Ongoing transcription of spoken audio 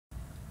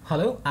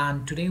Hello,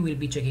 and today we'll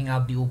be checking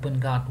out the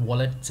OpenCart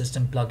Wallet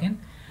System plugin.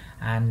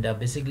 And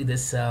basically,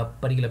 this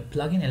particular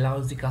plugin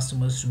allows the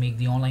customers to make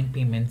the online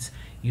payments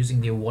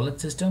using their wallet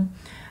system,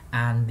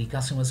 and the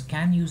customers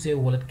can use their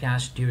wallet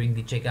cash during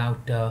the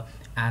checkout,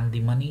 and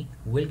the money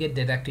will get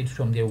deducted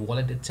from their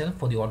wallet itself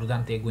for the order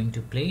that they're going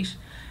to place.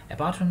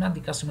 Apart from that,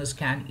 the customers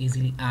can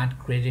easily add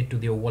credit to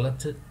their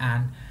wallet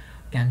and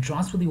can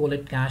transfer the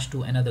wallet cash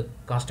to another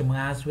customer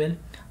as well.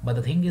 But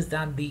the thing is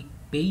that the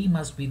payee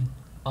must be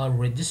a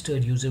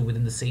registered user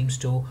within the same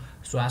store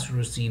so as to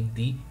receive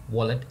the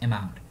wallet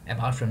amount.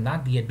 Apart from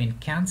that, the admin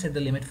can set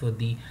the limit for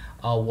the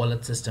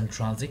wallet system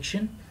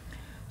transaction.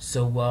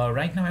 So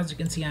right now, as you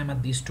can see, I'm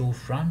at the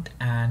storefront,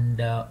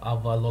 and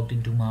I've logged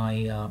into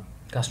my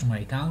customer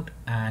account.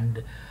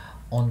 And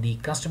on the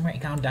customer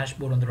account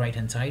dashboard on the right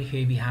hand side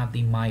here, we have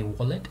the my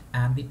wallet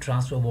and the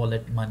transfer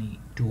wallet money,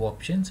 two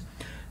options.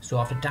 So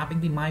after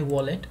tapping the my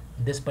wallet,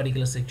 this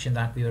particular section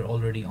that we are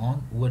already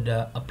on would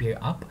appear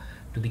up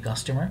to the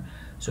customer.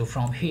 So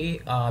from here,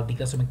 the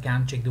customer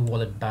can check the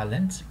wallet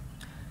balance,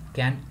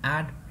 can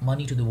add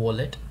money to the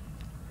wallet,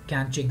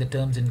 can check the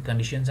terms and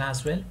conditions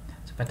as well.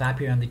 So if I tap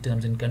here on the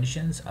terms and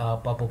conditions, a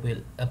pop-up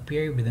will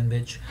appear within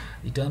which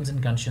the terms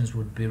and conditions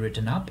would be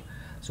written up,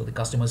 so the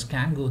customers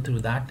can go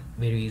through that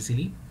very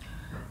easily.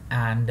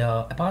 And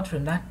apart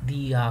from that,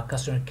 the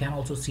customer can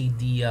also see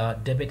the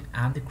debit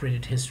and the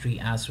credit history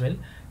as well,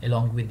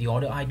 along with the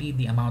order ID,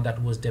 the amount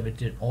that was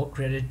debited or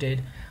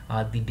credited,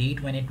 the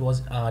date when it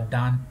was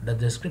done, the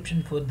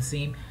description for the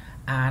same.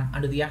 And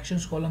under the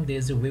actions column,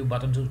 there's a view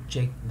button to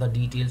check the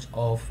details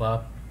of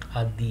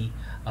the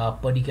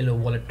particular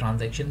wallet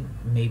transaction.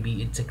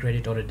 Maybe it's a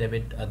credit or a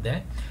debit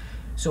there.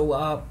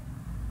 So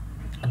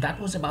that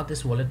was about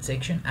this wallet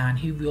section. And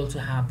here we also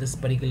have this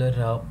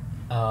particular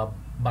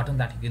button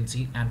that you can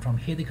see, and from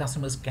here the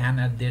customers can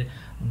add their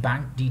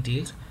bank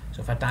details.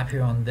 So if I tap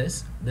here on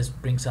this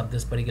brings up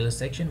this particular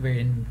section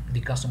wherein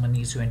the customer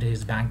needs to enter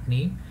his bank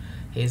name,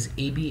 his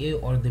ABA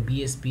or the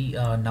BSP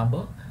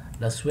number,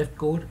 the SWIFT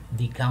code,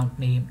 the account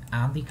name,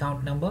 and the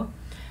account number.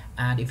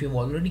 And if you've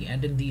already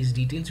entered these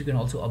details, you can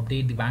also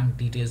update the bank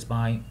details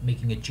by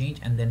making a change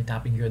and then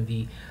tapping here on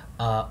the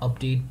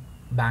update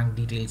bank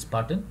details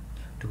button.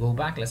 To go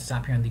back, let's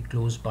tap here on the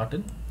close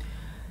button.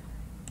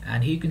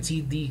 And here you can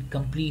see the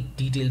complete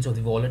details of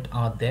the wallet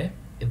are there.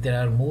 If there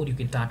are more, you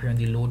can tap here on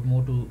the load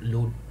more to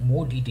load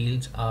more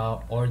details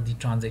or the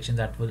transactions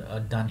that were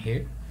done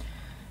here.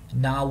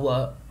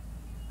 Now,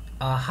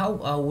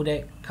 how would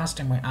a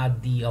customer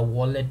add the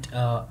wallet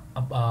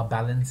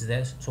balance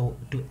there? So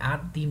to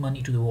add the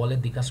money to the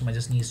wallet, the customer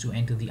just needs to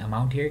enter the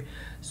amount here.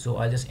 So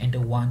I'll just enter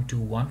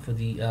 121 for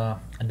the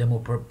demo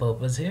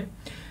purpose here.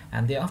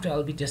 And thereafter,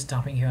 I'll be just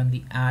tapping here on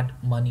the add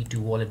money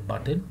to wallet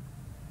button.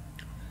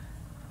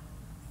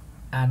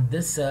 And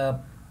this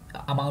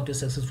amount is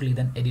successfully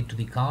then added to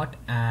the cart,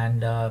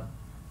 and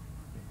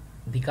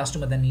the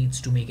customer then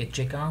needs to make a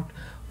checkout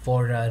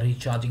for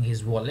recharging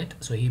his wallet.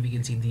 So here we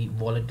can see the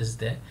wallet is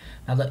there.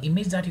 Now the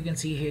image that you can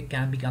see here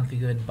can be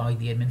configured by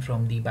the admin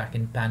from the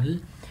backend panel,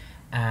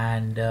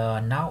 and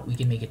now we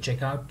can make a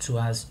checkout so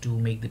as to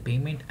make the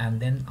payment,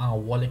 and then our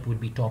wallet would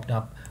be topped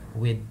up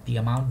with the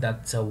amount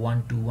that's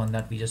 121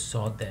 that we just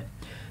saw there.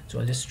 So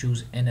I'll just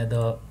choose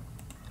another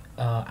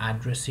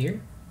address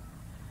here,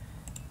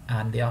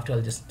 and thereafter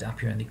I'll just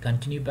tap here on the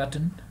continue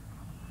button.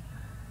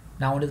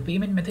 Now under the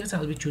payment methods,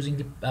 I'll be choosing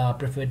the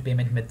preferred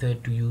payment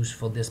method to use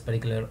for this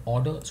particular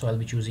order. So I'll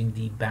be choosing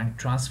the bank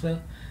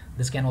transfer.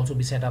 This can also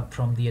be set up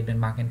from the admin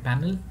backend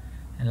panel.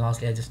 And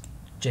lastly, I just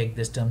check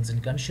this terms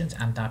and conditions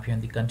and tap here on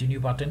the continue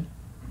button.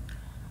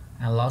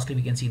 And lastly,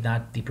 we can see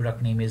that the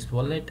product name is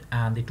wallet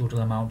and the total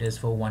amount is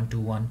for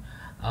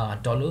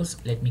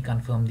 $121. Let me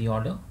confirm the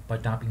order by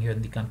tapping here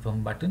on the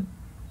confirm button.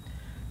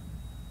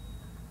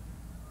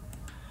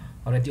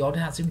 Alright, the order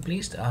has been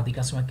placed. The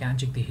customer can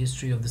check the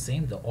history of the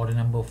same, the order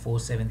number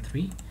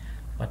 473.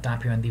 If I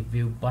tap here on the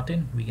view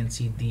button, we can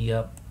see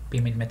the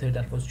payment method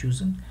that was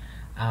chosen,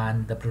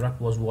 and the product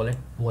was wallet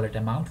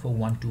amount for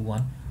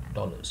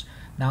 $121.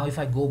 Now if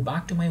I go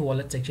back to my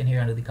wallet section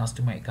here under the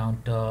customer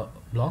account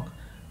block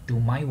to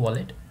my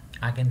wallet,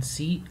 I can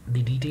see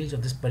the details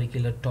of this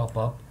particular top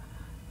up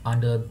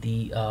under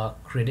the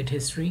credit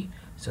history.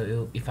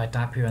 So if I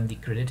tap here on the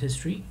credit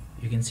history,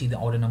 you can see the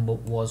order number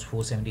was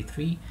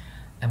 473,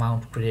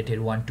 amount credited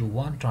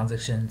 121,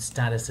 transaction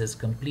status is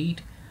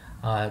complete,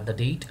 the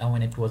date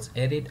when it was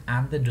added,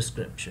 and the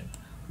description,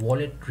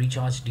 wallet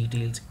recharge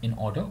details in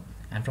order.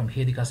 And from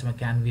here the customer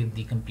can view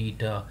the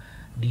complete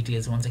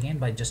details once again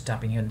by just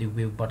tapping here on the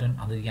view button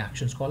under the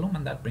actions column,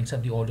 and that brings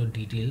up the order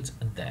details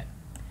there.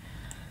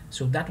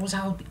 So that was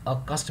how a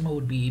customer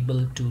would be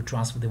able to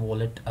transfer the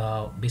wallet,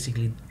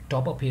 basically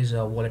top up his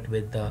wallet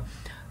with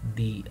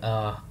the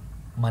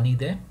money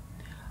there.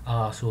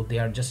 So they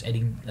are just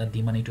adding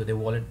the money to their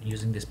wallet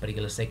using this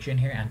particular section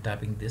here and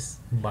tapping this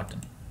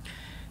button.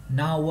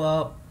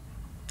 Now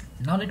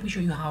Now let me show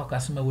you how a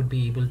customer would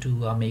be able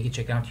to make a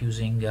checkout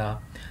using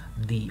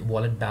the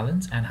wallet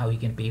balance and how he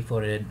can pay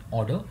for an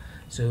order.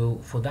 So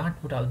for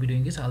that, what I'll be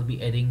doing is I'll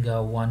be adding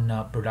one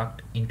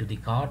product into the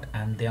cart,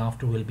 and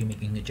thereafter we'll be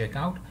making a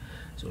checkout.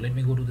 So let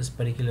me go to this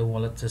particular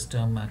wallet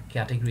system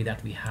category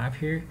that we have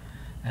here,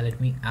 and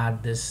let me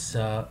add this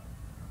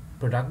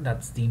product,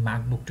 that's the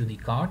MacBook, to the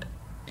cart.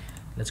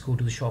 Let's go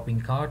to the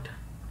shopping cart,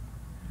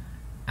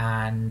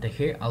 and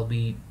here I'll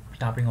be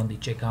tapping on the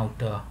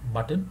checkout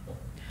button.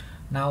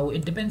 Now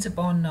it depends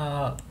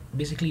upon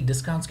basically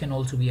discounts can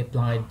also be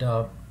applied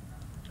to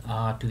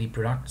the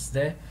products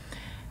there.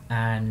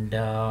 And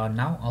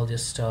now I'll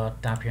just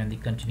tap here on the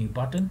continue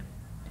button,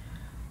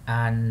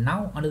 and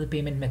now under the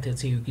payment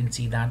methods here you can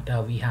see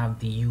that we have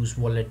the use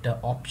wallet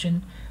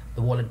option.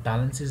 The wallet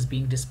balance is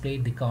being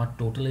displayed, the cart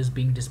total is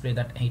being displayed,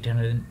 that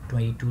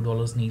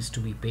 $822 needs to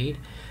be paid.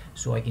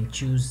 So I can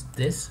choose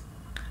this,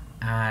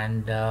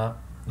 and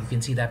you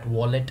can see that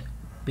wallet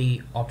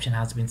pay option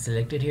has been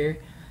selected here,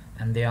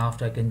 and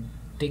thereafter I can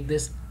take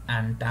this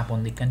and tap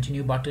on the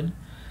continue button.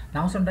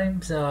 Now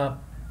sometimes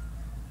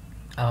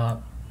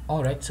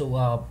alright, so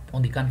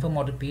on the confirm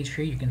order page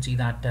here you can see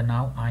that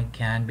now I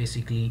can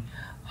basically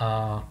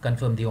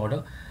confirm the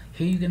order.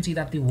 Here you can see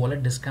that the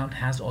wallet discount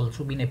has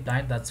also been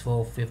applied, that's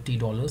for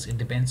 $50. It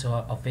depends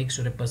on a fixed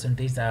or a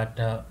percentage that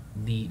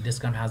the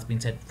discount has been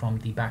set from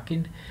the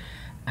backend.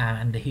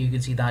 And here you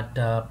can see that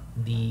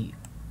the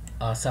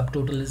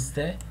subtotal is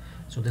there.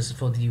 So this is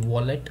for the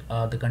wallet,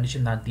 the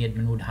condition that the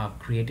admin would have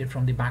created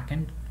from the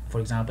backend. For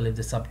example, if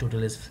the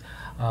subtotal is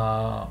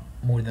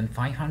more than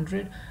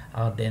 500,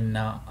 then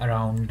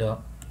around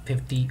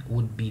 50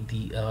 would be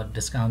the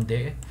discount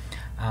there,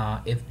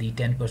 if the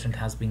 10%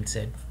 has been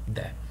set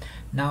there.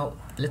 Now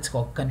let's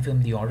go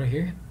confirm the order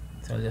here.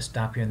 So I'll just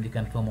tap here on the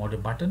confirm order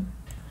button.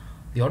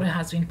 The order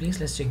has been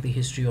placed. Let's check the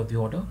history of the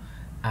order,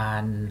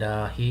 and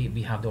here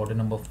we have the order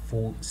number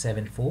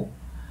 474,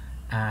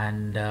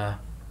 and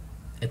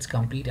it's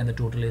complete, and the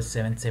total is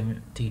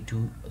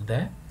 772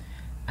 there.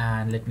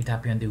 And let me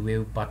tap here on the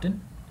wave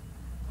button,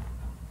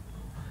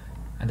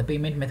 and the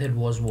payment method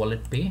was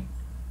wallet pay.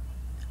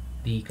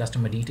 The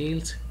customer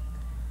details,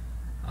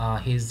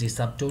 here's the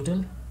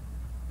subtotal,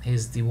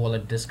 here's the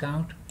wallet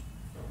discount,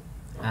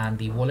 and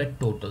the wallet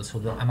total. So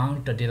the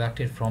amount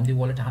deducted from the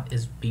wallet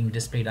is being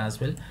displayed as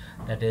well,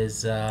 that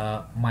is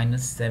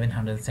minus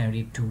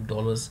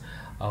 $772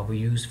 we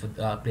used for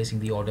placing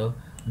the order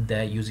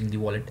there using the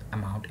wallet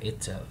amount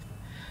itself.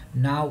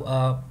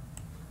 Now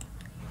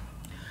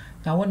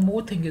one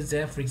more thing is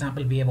there. For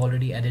example, we have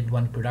already added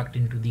one product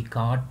into the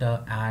cart,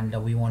 and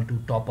we want to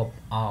top up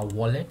our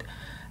wallet,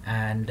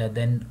 and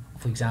then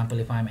for example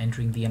if I'm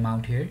entering the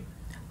amount here,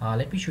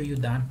 let me show you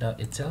that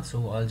itself.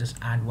 So I'll just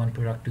add one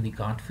product to the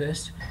cart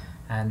first,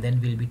 and then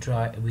we'll be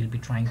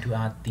trying to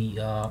add the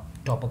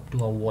top up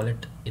to our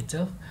wallet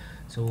itself.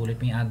 So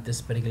let me add this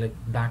particular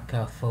black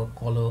fur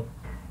collar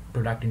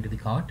product into the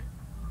cart.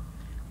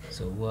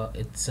 So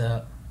it's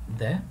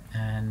there,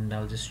 and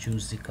I'll just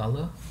choose the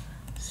color,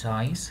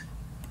 size,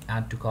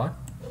 add to cart.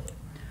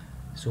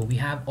 So we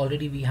have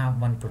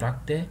one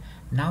product there.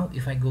 Now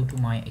if I go to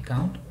my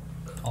account,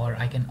 or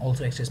I can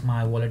also access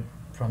my wallet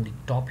from the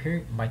top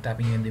here by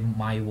tapping in the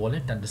my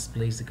wallet, that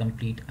displays the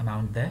complete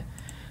amount there.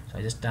 So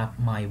I just tap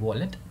my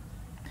wallet,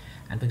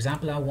 and for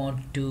example I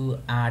want to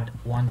add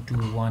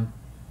 121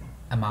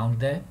 amount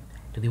there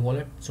to the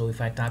wallet. So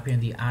if I tap here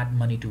in the add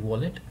money to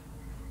wallet,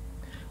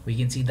 we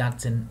can see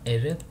that's an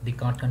error. The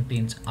cart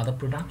contains other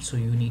products, so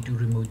you need to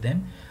remove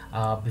them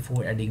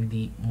before adding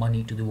the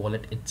money to the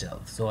wallet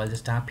itself. So I'll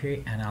just tap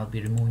here, and I'll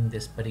be removing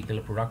this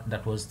particular product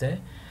that was there.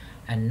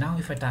 And now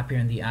if I tap here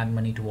in the add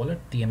money to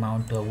wallet, the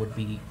amount would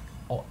be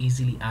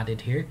easily added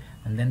here,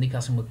 and then the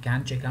customer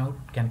can check out,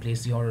 can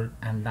place the order,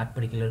 and that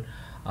particular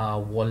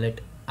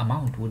wallet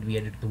amount would be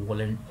added to the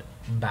wallet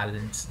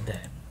balance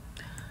there.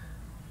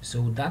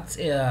 So that's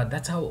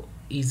how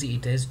easy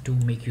it is to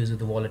make use of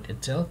the wallet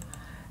itself.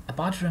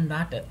 Apart from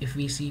that, if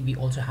we see, we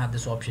also have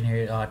this option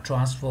here,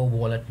 transfer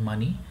wallet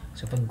money.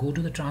 So if I go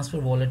to the transfer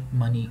wallet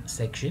money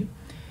section,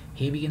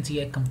 here we can see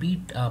a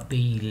complete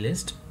payee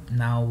list.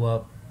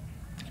 Now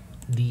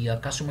the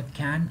customer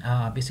can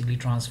basically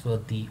transfer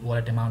the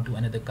wallet amount to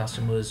another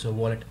customer's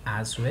wallet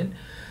as well.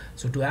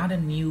 So to add a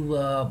new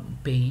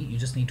payee, you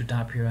just need to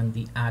tap here on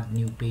the add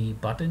new payee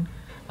button.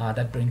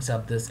 That brings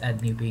up this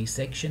add new payee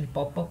section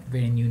pop-up,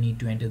 wherein you need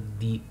to enter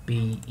the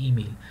payee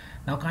email.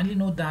 Now kindly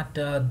note that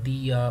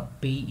the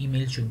payee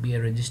email should be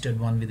a registered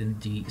one within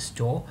the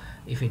store.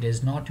 If it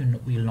is not, you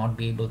will not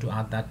be able to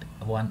add that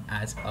one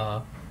as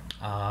a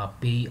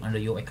payee under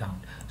your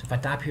account. So if I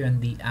tap here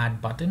on the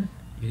add button,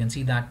 you can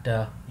see that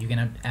you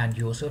can add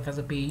yourself as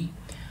a payee.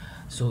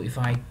 So if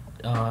I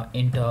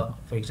enter,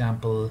 for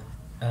example,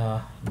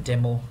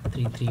 demo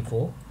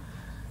 334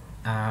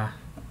 at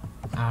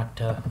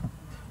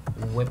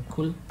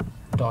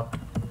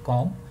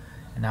webkul.com,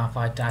 and now if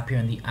I tap here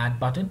on the add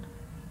button,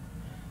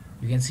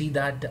 you can see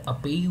that a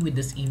payee with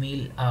this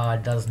email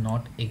does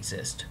not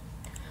exist.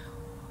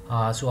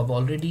 So I've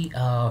already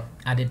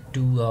added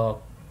two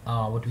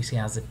what we say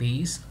as the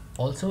payees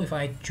also if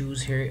I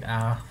choose here,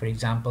 for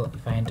example,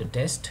 if I enter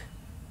test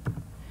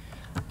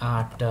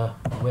at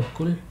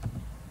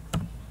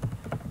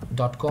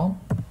webkul.com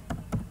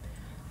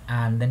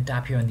and then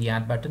tap here on the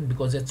add button,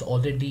 because it's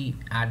already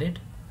added,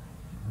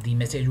 the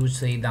message would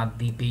say that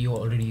the payee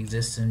already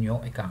exists in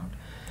your account.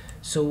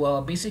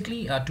 So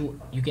basically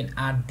you can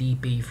add the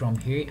payee from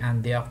here,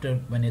 and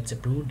thereafter when it's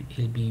approved,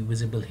 he'll be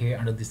visible here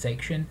under the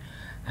section,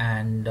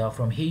 and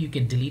from here you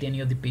can delete any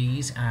of the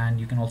payees, and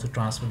you can also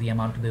transfer the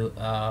amount to the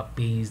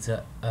payee's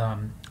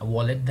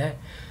wallet there.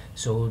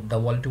 So the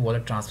wallet to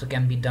wallet transfer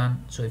can be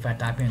done. So if I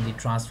tap here on the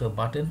transfer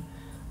button,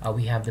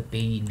 we have the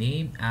payee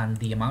name and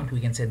the amount. We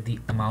can set the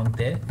amount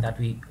there that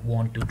we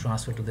want to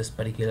transfer to this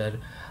particular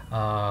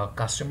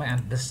customer,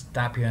 and just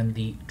tap here on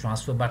the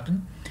transfer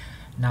button.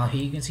 Now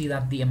here you can see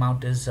that the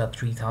amount is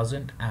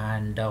 3,000,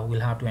 and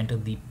we'll have to enter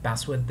the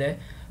password there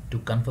to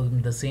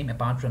confirm the same.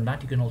 Apart from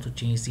that, you can also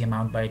change the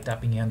amount by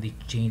tapping here on the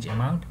change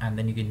amount, and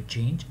then you can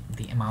change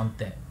the amount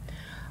there.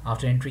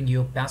 After entering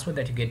your password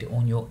that you get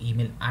on your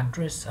email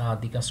address,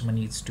 the customer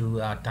needs to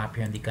tap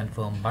here on the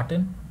confirm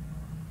button,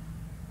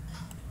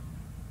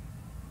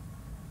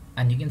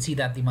 and you can see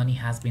that the money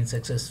has been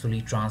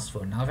successfully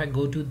transferred. Now if I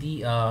go to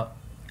the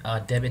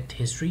debit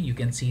history, you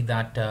can see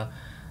that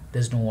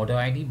there's no order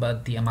ID,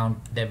 but the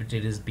amount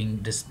debited is being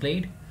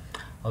displayed.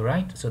 All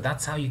right, so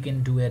that's how you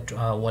can do a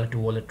wallet to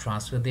wallet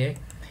transfer there.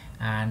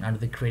 And under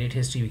the credit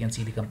history, we can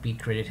see the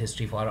complete credit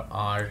history for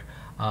our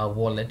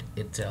wallet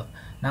itself.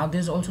 Now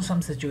there's also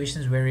some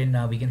situations wherein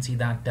we can see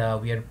that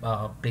we are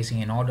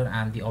placing an order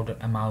and the order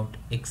amount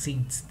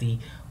exceeds the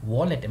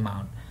wallet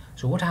amount.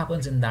 So what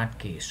happens in that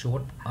case? So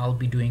what I'll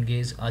be doing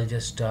is I'll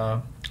just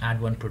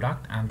add one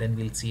product, and then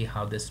we'll see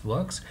how this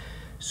works.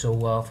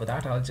 So for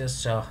that, I'll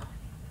just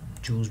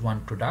choose one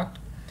product,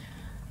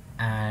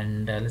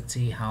 and let's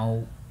see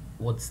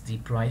what's the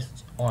price.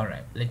 All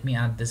right, let me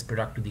add this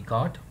product to the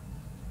cart.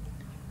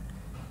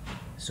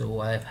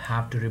 So I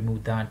have to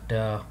remove that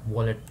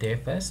wallet there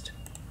first,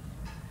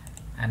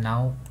 and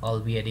now I'll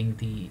be adding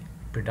the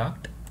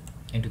product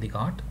into the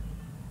cart.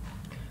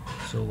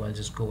 So I'll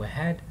just go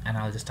ahead and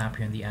I'll just tap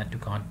here on the add to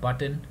cart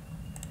button,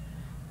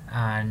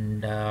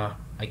 and I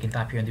can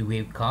tap here on the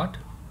wave cart.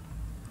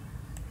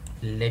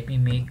 Let me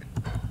make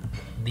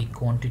the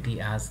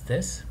quantity as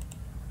this,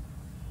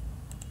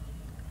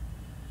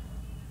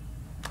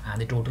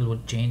 and the total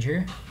would change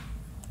here.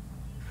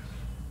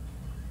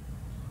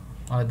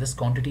 This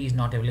quantity is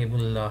not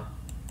available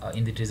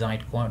in the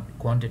desired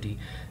quantity.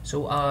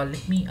 So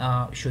let me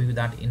show you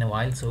that in a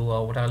while.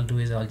 So what I'll do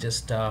is I'll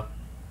just go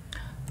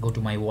to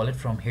my wallet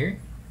from here.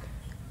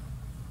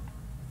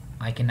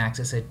 I can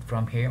access it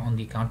from here on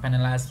the account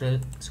panel as well.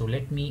 So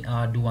let me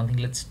do one thing.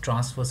 Let's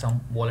transfer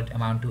some wallet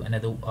amount to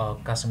another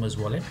customer's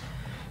wallet.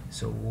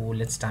 So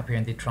let's tap here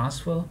on the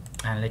transfer,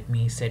 and let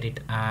me set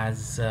it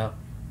as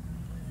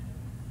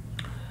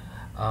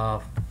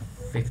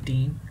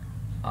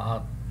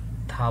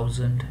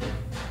 15,000,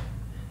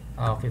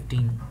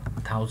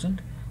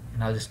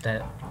 and I'll just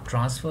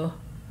transfer.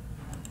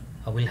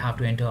 We'll have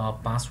to enter our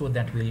password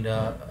that we'll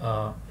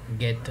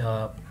get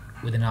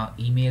within our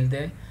email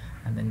there,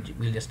 and then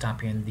we'll just tap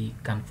here on the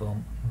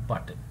confirm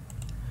button.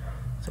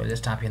 So I'll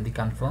just tap here on the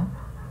confirm.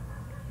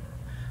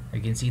 You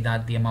can see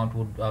that the amount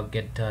would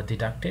get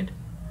deducted,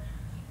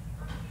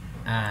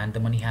 and the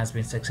money has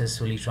been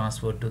successfully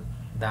transferred to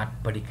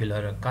that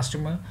particular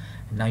customer.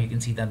 And now you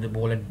can see that the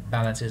wallet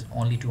balance is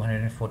only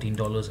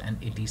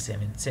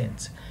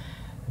 $214.87.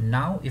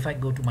 Now if I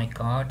go to my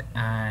cart,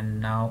 and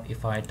now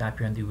if I tap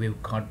here on the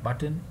wave cart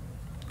button,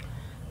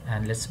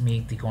 and let's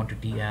make the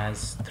quantity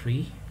as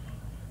 3.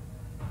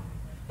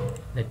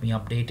 Let me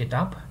update it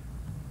up.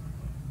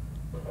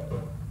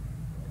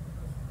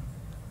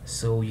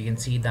 So you can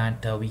see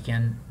that we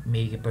can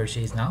make a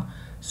purchase now.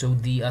 So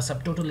the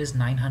subtotal is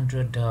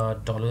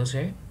 $900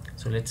 here.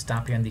 So let's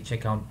tap here on the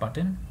checkout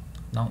button.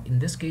 Now in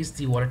this case,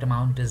 the wallet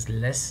amount is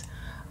less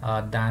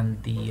than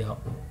the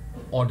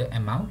order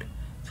amount.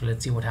 So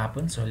let's see what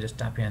happens. So I'll just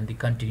tap here on the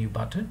continue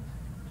button,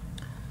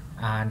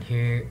 and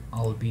here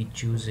I'll be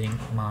choosing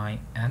my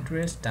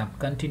address, tap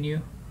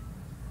continue.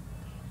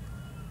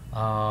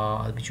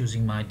 I'll be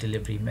choosing my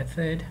delivery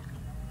method,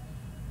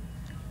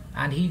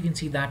 and here you can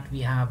see that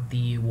we have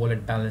the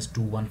wallet balance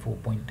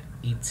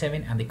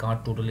 $214.87, and the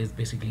cart total is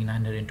basically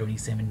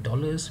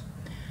 $927.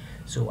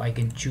 So I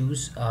can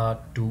choose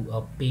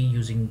to pay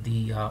using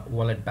the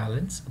wallet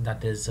balance,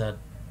 that is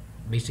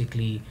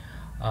basically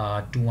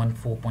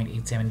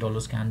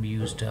 $214.87 can be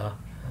used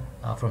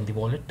from the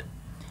wallet,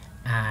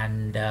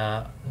 and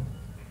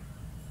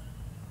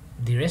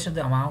the rest of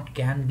the amount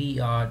can be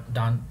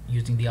done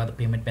using the other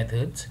payment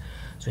methods.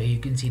 So here you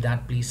can see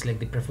that please select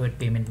the preferred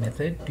payment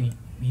method to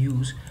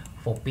use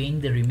for paying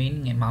the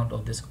remaining amount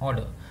of this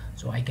order.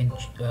 So I can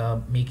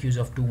make use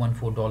of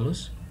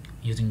 $214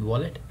 using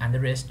wallet, and the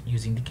rest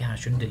using the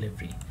cash on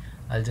delivery.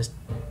 I'll just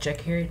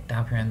check here,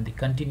 tap here on the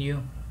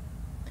continue.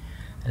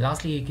 And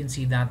lastly, you can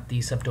see that the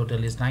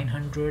subtotal is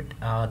 900.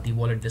 The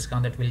wallet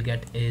discount that we'll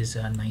get is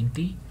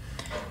 90,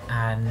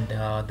 and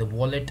the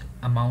wallet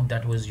amount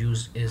that was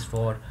used is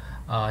for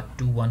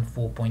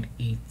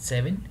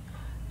 214.87.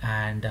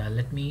 And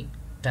let me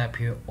tap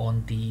here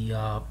on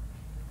the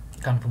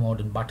confirm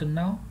order button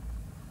now.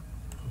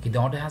 Okay, the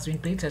order has been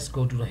placed. Let's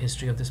go to the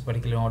history of this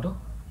particular order.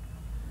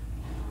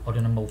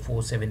 Order number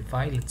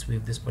 475. Let's view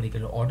this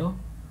particular order.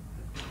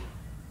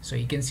 So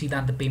you can see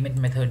that the payment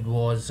method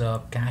was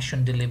cash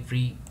on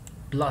delivery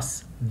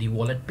plus the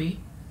wallet pay,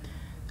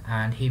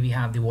 and here we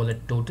have the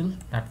wallet total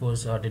that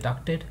was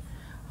deducted,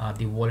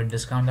 the wallet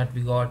discount that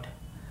we got,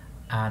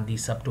 and the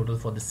subtotal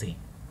for the same.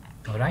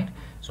 All right,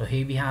 so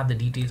here we have the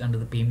details under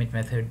the payment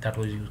method that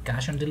was used,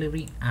 cash on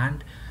delivery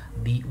and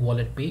the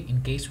wallet pay,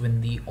 in case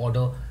when the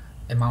order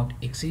amount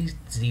exceeds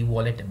the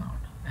wallet amount.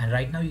 And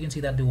right now you can see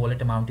that the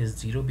wallet amount is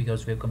 0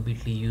 because we've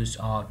completely used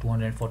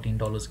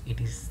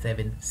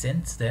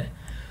 $214.87 there.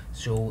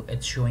 So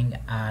it's showing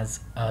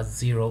as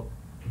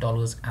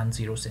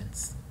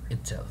 $0.00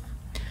 itself.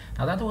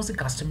 Now that was the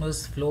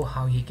customer's flow,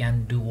 how he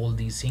can do all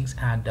these things,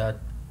 and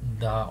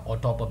on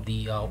top of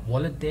the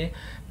wallet there,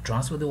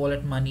 transfer the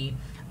wallet money,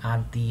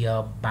 and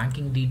the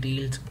banking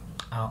details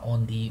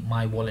on the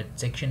my wallet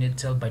section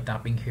itself by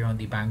tapping here on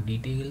the bank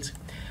details,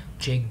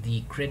 check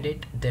the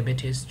credit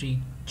debit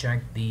history,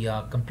 check the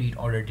complete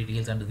order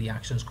details under the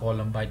actions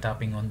column by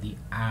tapping on the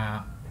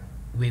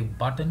wave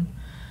button.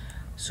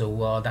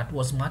 So that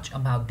was much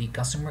about the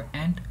customer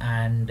end.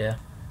 And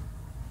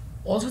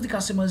also the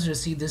customers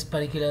receive this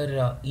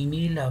particular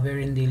email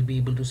wherein they'll be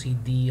able to see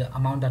the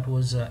amount that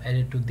was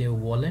added to their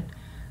wallet,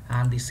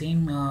 and the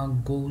same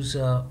goes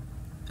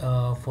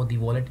for the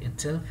wallet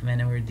itself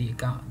whenever the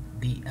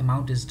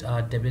amount is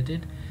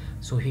debited.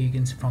 So here you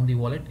can see from the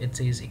wallet it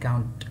says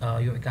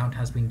your account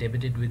has been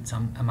debited with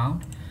some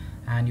amount,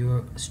 and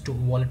your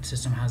wallet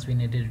system has been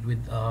added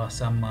with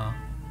some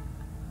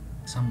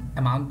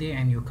amount there,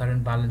 and your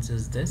current balance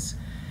is this.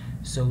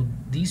 So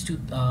these two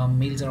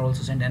mails are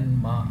also sent,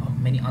 and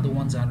many other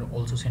ones are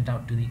also sent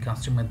out to the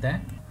customer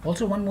there.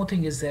 Also, one more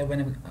thing is that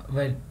when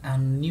a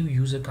new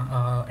user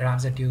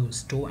arrives at your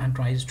store and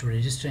tries to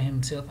register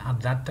himself, at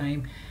that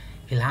time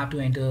he'll have to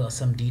enter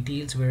some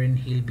details wherein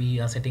he'll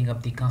be setting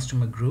up the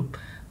customer group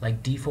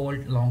like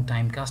default, long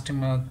time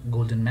customer,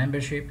 golden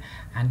membership,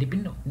 and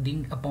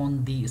depending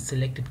upon the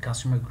selected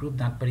customer group,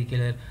 that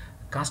particular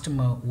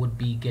customer would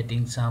be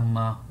getting some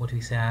what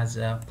we say as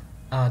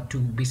to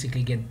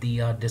basically get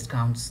the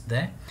discounts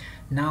there.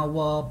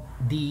 Now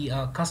the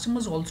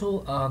customers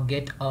also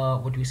get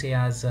what we say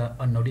as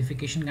a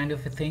notification kind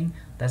of a thing.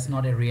 That's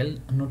not a real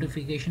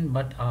notification,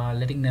 but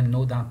letting them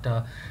know that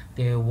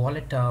their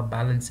wallet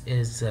balance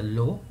is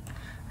low.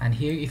 And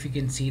here if you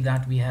can see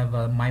that we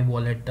have my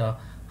wallet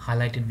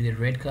highlighted with a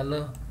red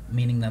color,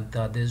 meaning that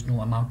there's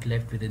no amount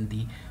left within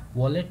the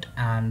wallet,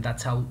 and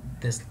that's how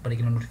this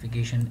particular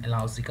notification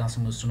allows the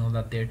customers to know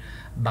that their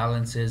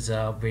balance is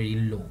very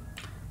low.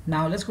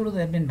 Now let's go to the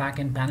admin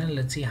backend panel.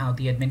 Let's see how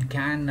the admin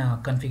can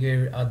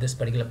configure this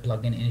particular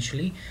plugin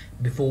initially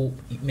before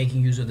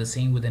making use of the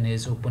same within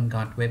his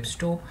OpenCart web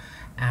store,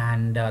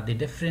 and the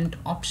different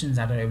options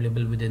that are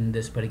available within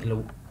this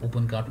particular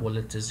OpenCart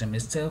wallet system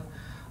itself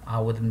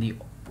within the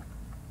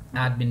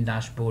admin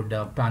dashboard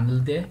panel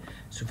there.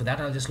 So for that,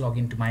 I'll just log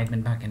into my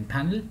admin backend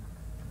panel,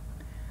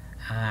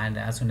 and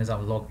as soon as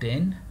I've logged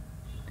in,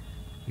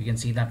 you can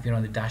see that we're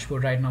on the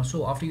dashboard right now.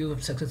 So after you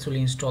have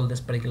successfully installed this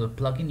particular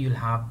plugin, you'll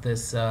have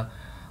this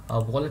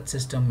wallet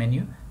system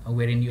menu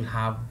wherein you'll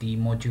have the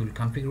module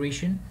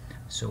configuration.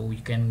 So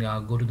you can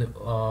go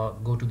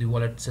to the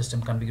wallet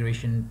system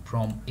configuration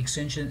from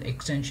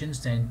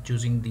extensions, then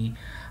choosing the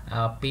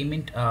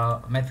payment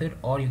method,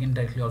 or you can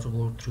directly also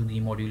go through the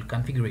module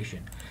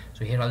configuration.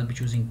 So here I'll be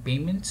choosing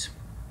payments,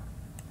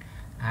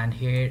 and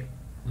here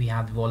we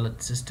have the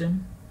wallet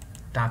system.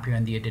 Tap here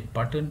on the edit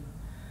button,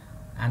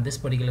 and this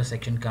particular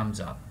section comes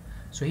up.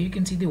 So here you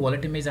can see the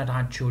wallet image that I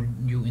had showed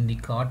you in the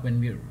cart when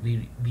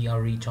we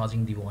are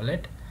recharging the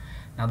wallet.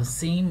 Now the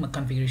same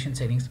configuration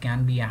settings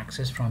can be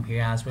accessed from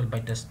here as well by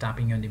just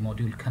tapping on the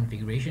module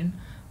configuration,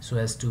 so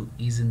as to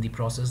ease in the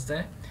process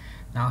there.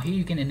 Now here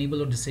you can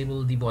enable or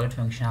disable the wallet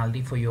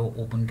functionality for your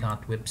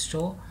OpenCart web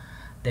store.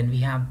 Then we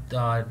have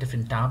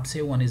different tabs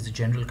here. One is the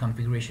general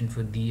configuration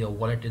for the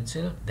wallet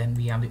itself. Then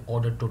we have the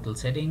order total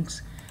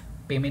settings,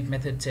 payment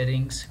method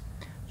settings,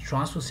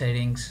 transfer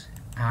settings,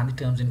 and the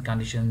terms and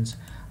conditions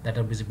that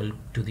are visible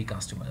to the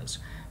customers.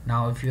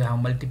 Now if you have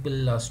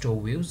multiple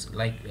store views,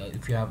 like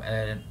if you have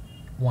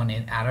one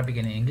in Arabic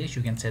and in English,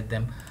 you can set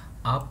them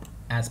up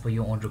as per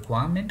your own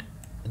requirement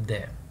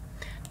there.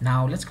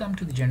 Now let's come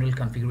to the general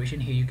configuration.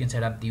 Here you can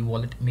set up the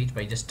wallet image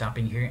by just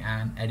tapping here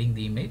and adding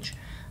the image,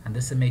 and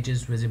this image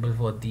is visible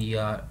for the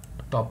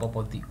top up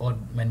of the, or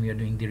when we are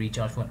doing the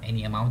recharge for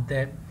any amount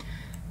there.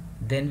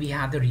 Then we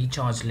have the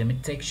recharge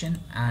limit section,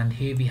 and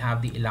here we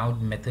have the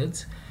allowed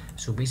methods.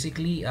 So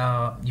basically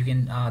you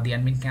can the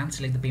admin can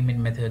select the payment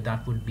method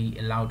that would be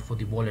allowed for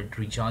the wallet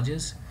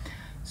recharges.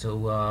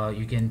 So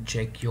you can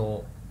check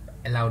your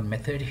allowed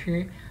method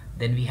here.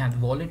 Then we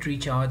have wallet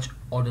recharge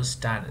order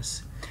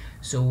status.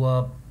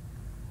 So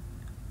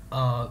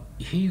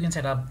here you can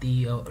set up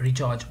the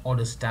recharge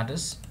order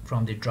status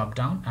from the drop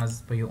down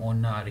as per your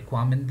own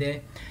requirement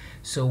there.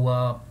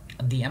 So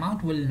the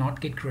amount will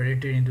not get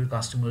credited into the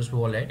customer's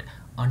wallet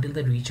until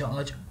the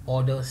recharge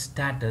order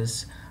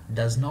status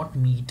does not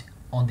meet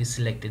on the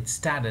selected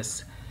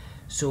status.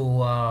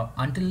 So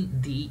until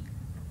the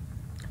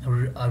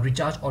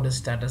recharge order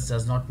status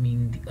does not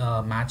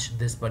match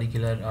this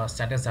particular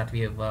status that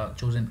we have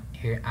chosen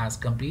here as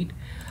complete,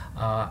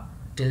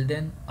 till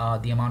then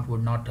the amount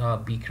would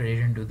not be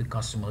credited into the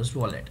customer's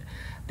wallet.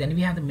 Then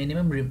we have the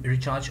minimum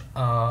recharge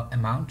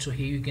amount. So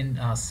here you can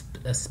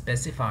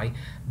specify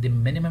the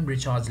minimum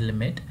recharge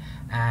limit,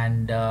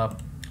 and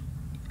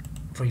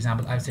for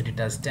example I've set it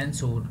as 10,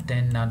 so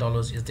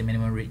 $10 is the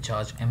minimum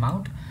recharge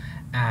amount.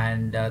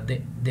 And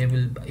they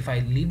will, if I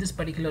leave this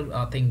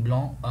particular thing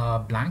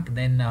blank,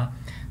 then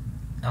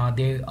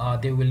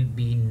there will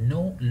be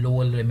no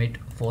lower limit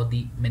for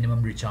the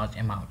minimum recharge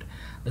amount.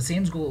 The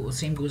same goes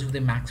for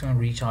the maximum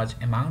recharge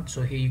amount.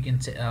 So here you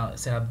can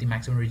set up the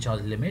maximum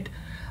recharge limit.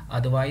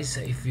 Otherwise,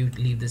 if you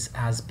leave this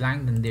as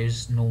blank, then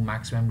there's no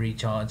maximum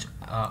recharge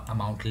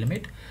amount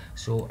limit.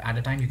 So at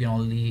a time you can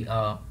only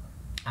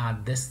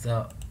add this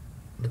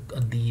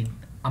the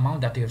amount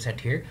that you have set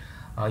here.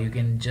 You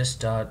can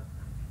just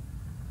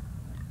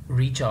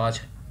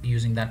recharge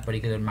using that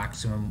particular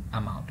maximum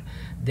amount.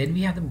 Then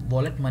we have the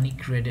wallet money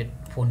credit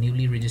for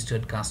newly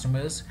registered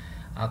customers,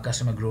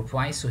 customer group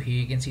wise. So here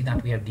you can see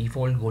that we have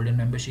default, golden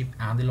membership,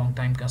 and the long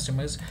time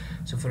customers.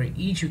 So for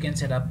each you can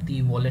set up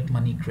the wallet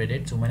money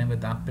credit. So whenever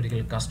that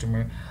particular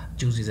customer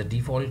chooses a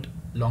default,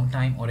 long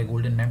time, or a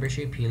golden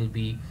membership, he'll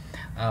be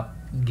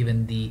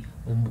given the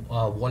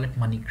wallet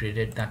money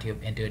credit that you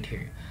have entered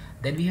here.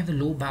 Then we have the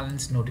low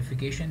balance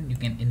notification. You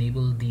can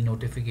enable the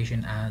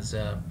notification as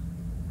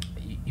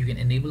you can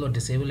enable or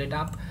disable it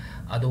up.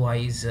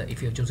 Otherwise,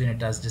 if you have chosen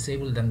it as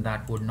disabled, then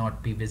that would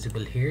not be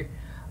visible here.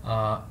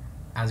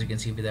 As you can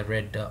see with the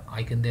red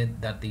icon there,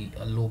 that the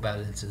low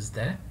balance is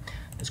there.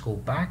 Let's go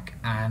back,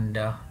 and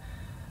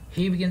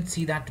here we can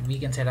see that we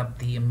can set up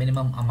the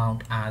minimum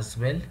amount as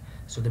well.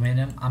 So the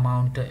minimum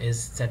amount is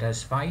set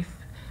as 5.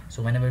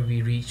 So whenever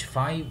we reach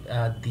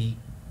 5, the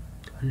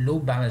low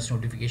balance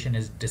notification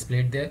is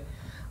displayed there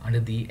under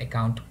the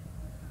account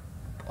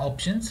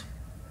options.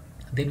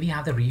 Then we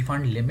have the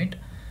refund limit.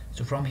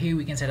 So from here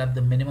we can set up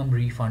the minimum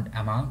refund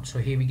amount. So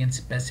here we can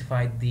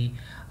specify the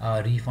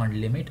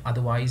refund limit.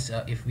 Otherwise,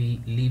 if we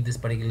leave this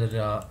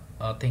particular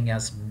thing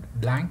as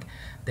blank,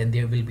 then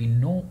there will be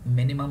no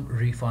minimum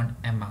refund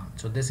amount.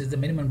 So this is the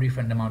minimum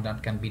refund amount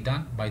that can be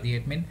done by the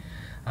admin.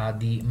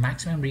 The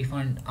maximum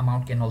refund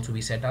amount can also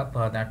be set up,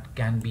 that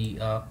can be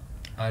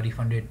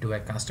refunded to a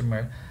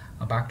customer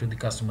back to the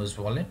customer's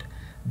wallet.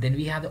 Then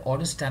we have the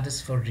order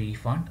status for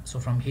refund. So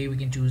from here we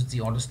can choose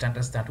the order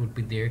status that would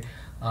be there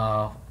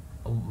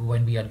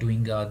when we are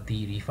doing the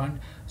refund.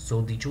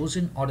 So the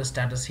chosen order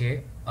status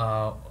here,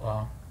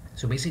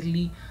 so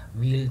basically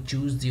we'll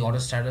choose the order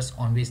status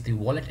on which the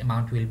wallet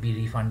amount will be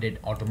refunded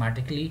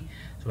automatically.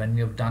 So when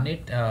we have done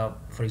it,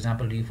 for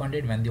example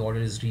refunded, when the order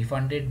is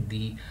refunded,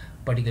 the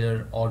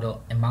particular order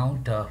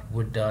amount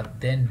would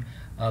then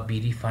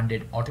be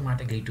refunded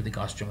automatically to the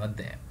customer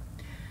there.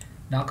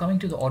 Now coming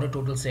to the order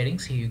total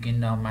settings, here you can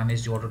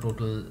manage the order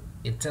total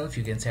itself.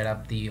 You can set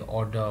up the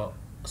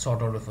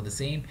sort order for the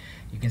same.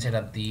 You can set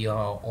up the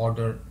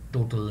order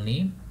total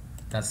name,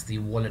 that's the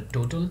wallet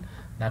total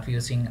that we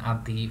are seeing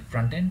at the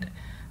front end,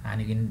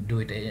 and you can do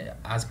it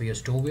as per your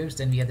store waves.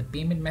 Then we have the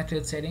payment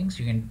method settings.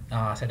 You can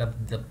set up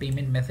the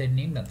payment method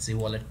name, that's the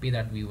wallet pay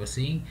that we were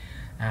seeing,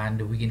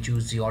 and we can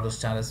choose the order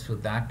status for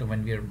that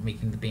when we are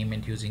making the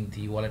payment using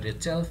the wallet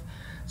itself.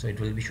 So it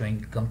will be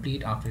showing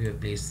complete after you have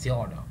placed the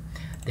order.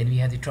 Then we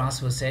have the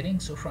transfer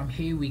settings. So from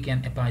here we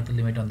can apply the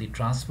limit on the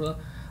transfer,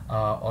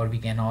 or we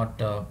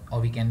cannot, or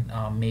we can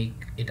make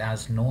it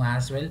as no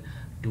as well,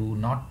 to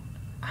not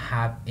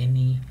have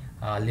any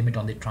limit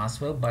on the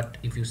transfer. But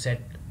if you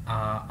set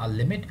a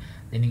limit,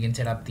 then you can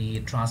set up the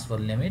transfer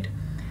limit,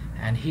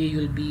 and here you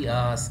will be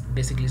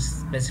basically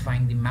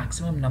specifying the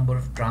maximum number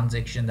of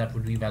transactions that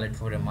would be valid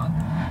for a month.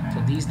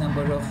 So these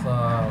number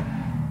of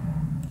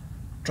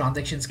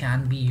transactions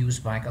can be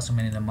used by a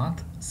customer in a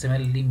month.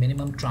 Similarly,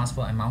 minimum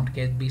transfer amount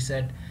can be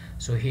set.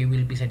 So here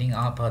we'll be setting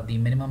up the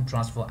minimum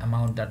transfer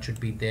amount that should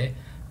be there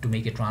to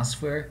make a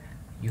transfer.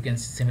 You can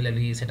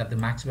similarly set up the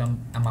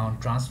maximum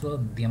amount transfer.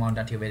 The amount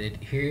that you've added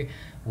here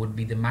would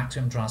be the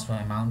maximum transfer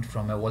amount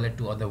from a wallet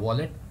to other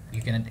wallet.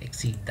 You cannot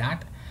exceed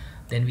that.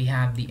 Then we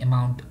have the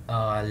amount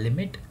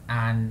limit,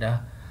 and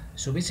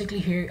so basically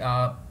here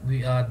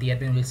the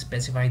admin will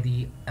specify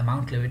the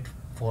amount limit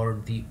for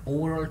the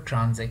overall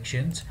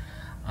transactions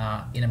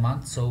in a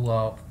month.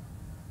 So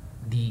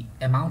the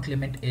amount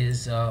limit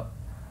is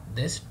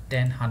this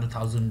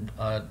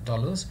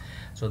 $100,000.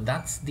 So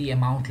that's the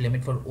amount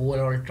limit for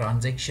overall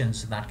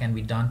transactions that can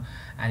be done,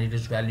 and it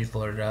is valid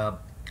for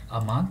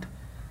a month.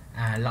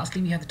 And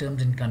lastly, we have the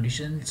terms and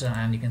conditions,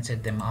 and you can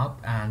set them up,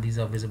 and these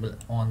are visible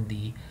on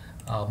the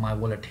my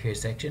wallet here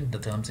section, the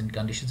terms and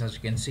conditions, as you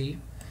can see.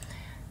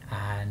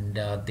 And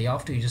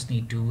thereafter you just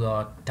need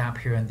to tap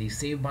here on the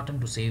save button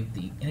to save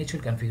the initial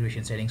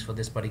configuration settings for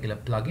this particular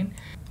plugin.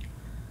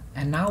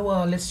 And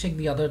now let's check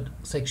the other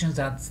sections,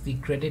 that's the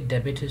credit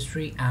debit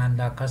history and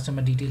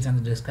customer details and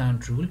the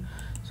discount rule.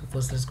 So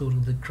first let's go to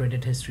the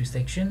credit history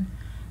section.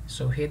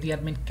 So here the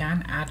admin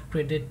can add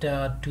credit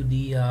to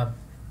the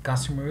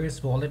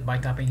customer's wallet by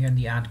tapping here on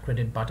the add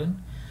credit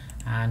button,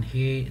 and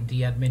here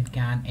the admin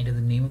can enter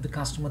the name of the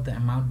customer, the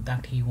amount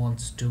that he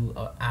wants to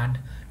add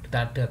to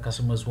that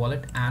customer's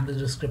wallet, and the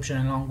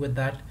description along with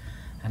that.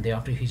 And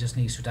thereafter he just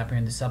needs to tap here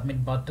on the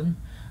submit button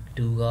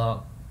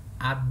to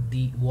add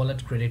the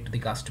wallet credit to the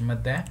customer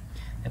there.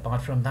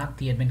 Apart from that,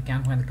 the admin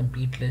can find the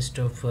complete list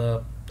of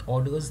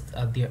orders,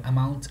 their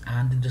amounts,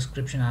 and the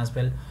description as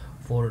well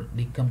for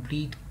the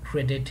complete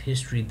credit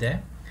history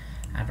there.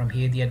 And from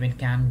here the admin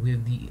can view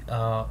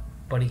the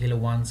particular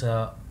ones,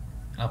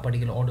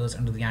 particular orders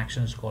under the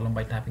actions column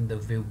by tapping the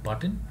view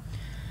button.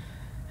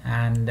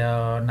 And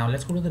now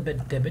let's go to the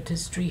debit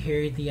history.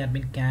 Here the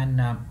admin can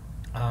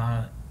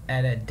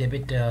add a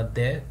debit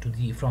there to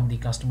the from the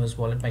customer's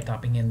wallet by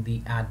tapping in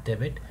the add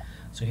debit.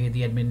 So here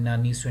the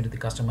admin needs to enter the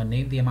customer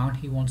name, the amount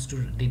he wants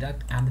to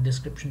deduct, and the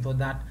description for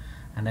that,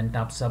 and then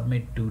tap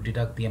submit to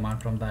deduct the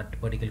amount from that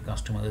particular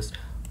customer's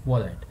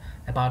wallet.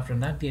 Apart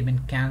from that, the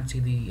admin can see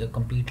the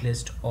complete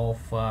list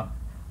of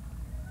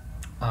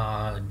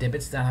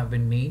debits that have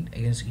been made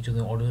against each of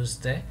the orders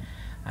there,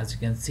 as you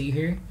can see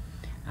here.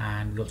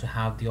 And we also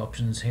have the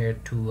options here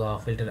to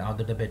filter out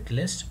the debit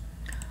list.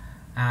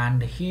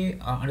 And here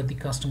under the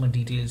customer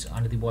details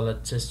under the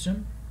wallet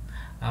system,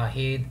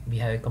 here we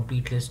have a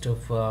complete list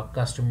of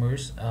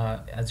customers,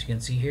 as you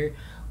can see here,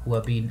 who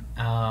have been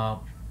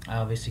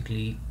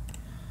basically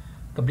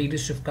complete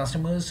list of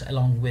customers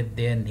along with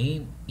their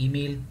name,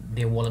 email,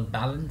 their wallet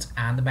balance,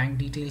 and the bank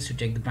details. To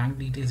check the bank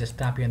details, just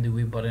tap here on the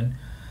view button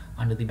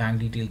under the bank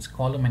details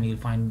column, and you'll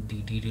find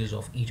the details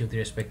of each of the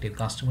respective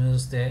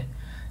customers there.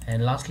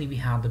 And lastly, we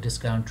have the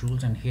discount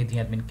rules, and here the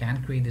admin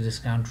can create the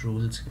discount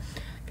rules,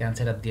 can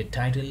set up their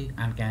title,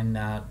 and can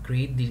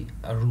create the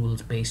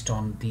rules based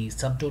on the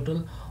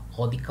subtotal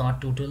or the cart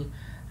total.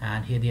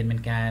 And here the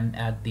admin can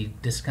add the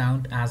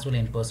discount as well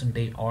in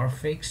percentage or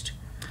fixed.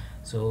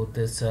 So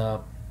this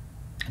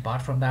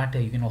apart from that,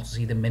 you can also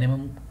see the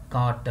minimum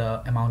cart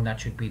amount that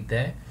should be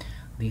there,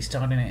 the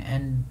start and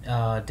end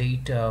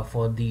date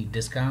for the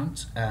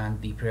discounts,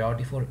 and the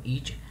priority for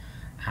each.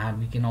 And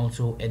we can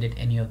also edit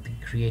any of the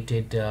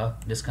created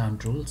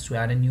discount rules. To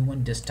add a new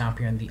one, just tap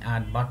here on the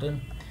add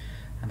button,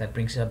 and that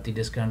brings up the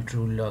discount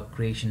rule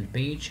creation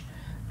page.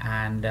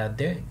 And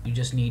there you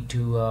just need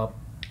to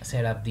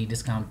set up the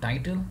discount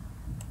title,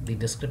 the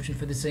description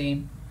for the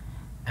same,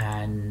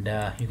 and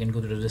you can go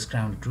to the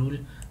discount rule,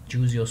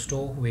 choose your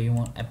store where you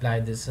want to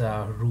apply this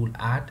rule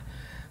at,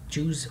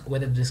 choose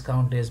whether the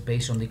discount is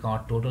based on the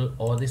cart total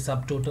or the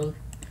subtotal,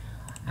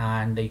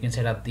 and you can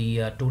set up the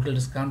total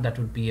discount that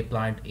would be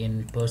applied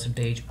in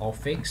percentage or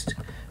fixed.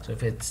 So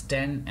if it's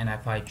 10 and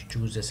if I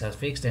choose this as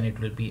fixed, then it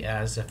will be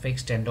as a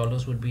fixed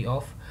 $10 would be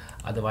off,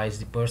 otherwise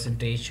the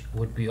percentage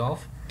would be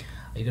off.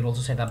 You can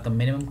also set up the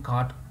minimum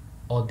cart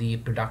or the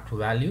product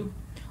value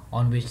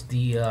on which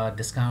the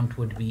discount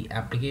would be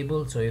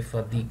applicable. So if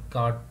the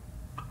cart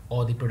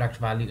or the product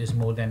value is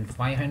more than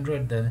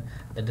 500, then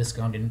the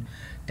discount in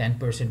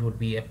 10% would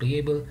be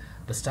applicable.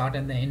 The start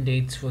and the end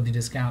dates for the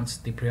discounts,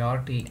 the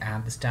priority,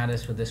 and the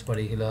status for this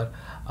particular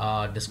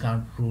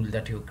discount rule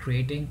that you're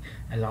creating.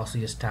 And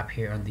lastly, just tap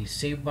here on the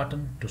save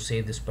button to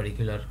save this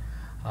particular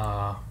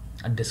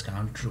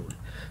discount rule.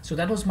 So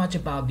that was much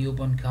about the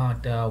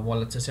OpenCart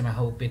wallet system. I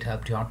hope it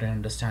helped you out in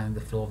understanding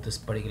the flow of this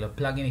particular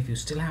plugin. If you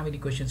still have any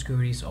questions,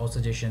 queries, or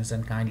suggestions,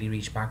 then kindly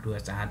reach back to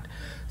us at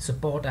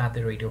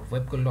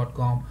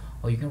support@webkul.com,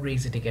 or you can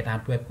raise a ticket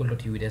at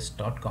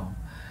webkul.uds.com.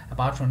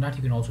 Apart from that,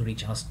 you can also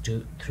reach us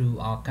through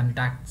our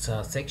contacts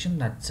section,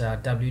 that's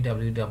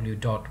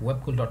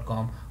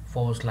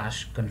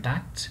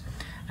www.webkul.com/contacts.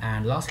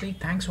 And lastly,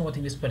 thanks for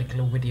watching this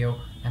particular video,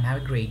 and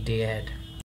have a great day ahead.